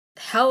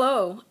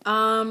Hello.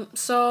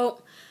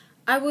 So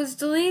I was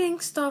deleting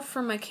stuff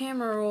from my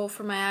camera roll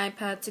for my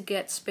iPad to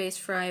get space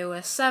for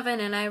iOS 7,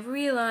 and I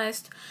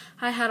realized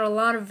I had a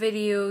lot of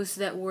videos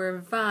that were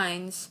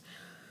vines.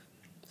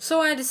 So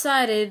I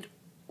decided,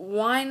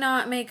 why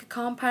not make a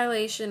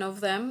compilation of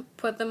them,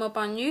 put them up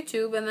on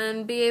YouTube, and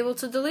then be able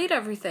to delete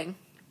everything.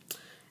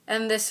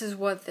 And this is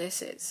what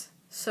this is.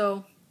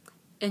 So,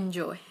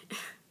 enjoy.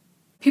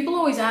 People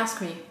always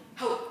ask me,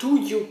 how do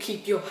you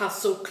keep your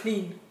house so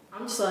clean?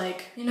 I'm just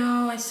like,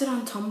 I sit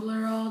on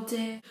Tumblr all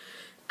day.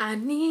 I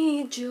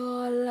need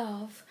your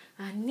love,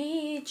 I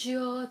need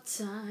your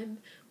time,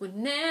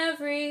 when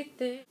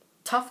everything...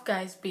 Tough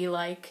guys be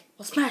like,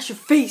 I'll smash your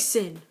face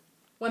in.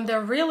 When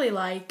they're really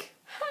like,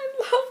 I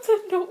love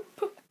the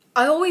Notebook.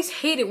 I always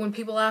hate it when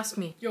people ask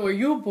me, yo, are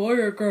you a boy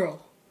or a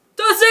girl?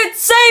 Does it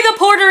say the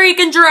Puerto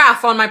Rican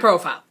giraffe on my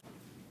profile?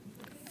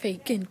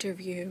 Fake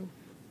interview.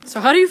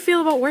 So how do you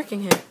feel about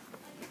working here?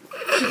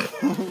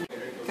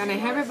 Can I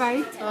have a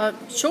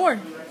bite? Sure.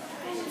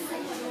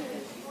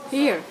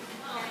 Here.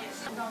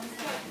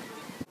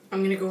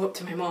 I'm gonna go up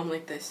to my mom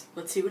like this.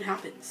 Let's see what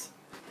happens.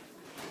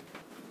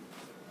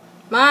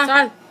 Ma!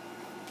 Son!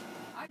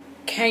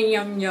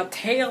 Can you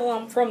tell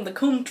I'm from the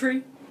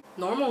country?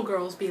 Normal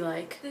girls be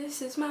like,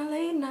 this is my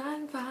late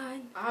night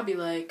vine. I'll be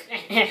like,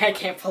 I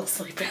can't fall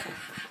asleep.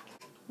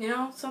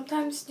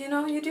 Sometimes,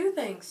 you do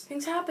things.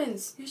 Things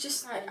happens.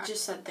 I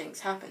just said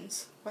things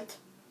happens. What?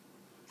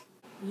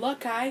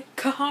 Luck-eye,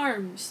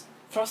 caharms,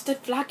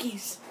 frosted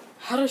flackies,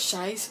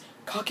 Hershey's,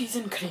 cookies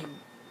and cream.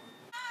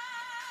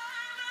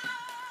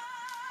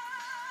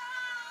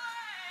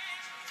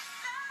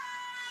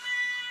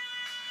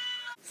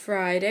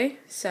 Friday,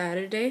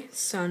 Saturday,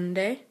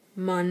 Sunday,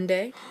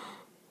 Monday.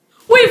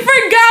 We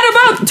forgot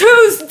about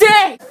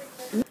Tuesday!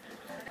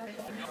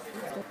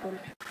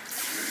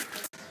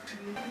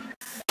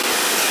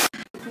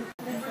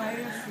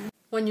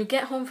 When you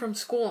get home from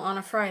school on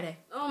a Friday.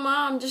 Oh,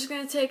 Mom, I'm just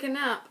gonna take a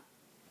nap.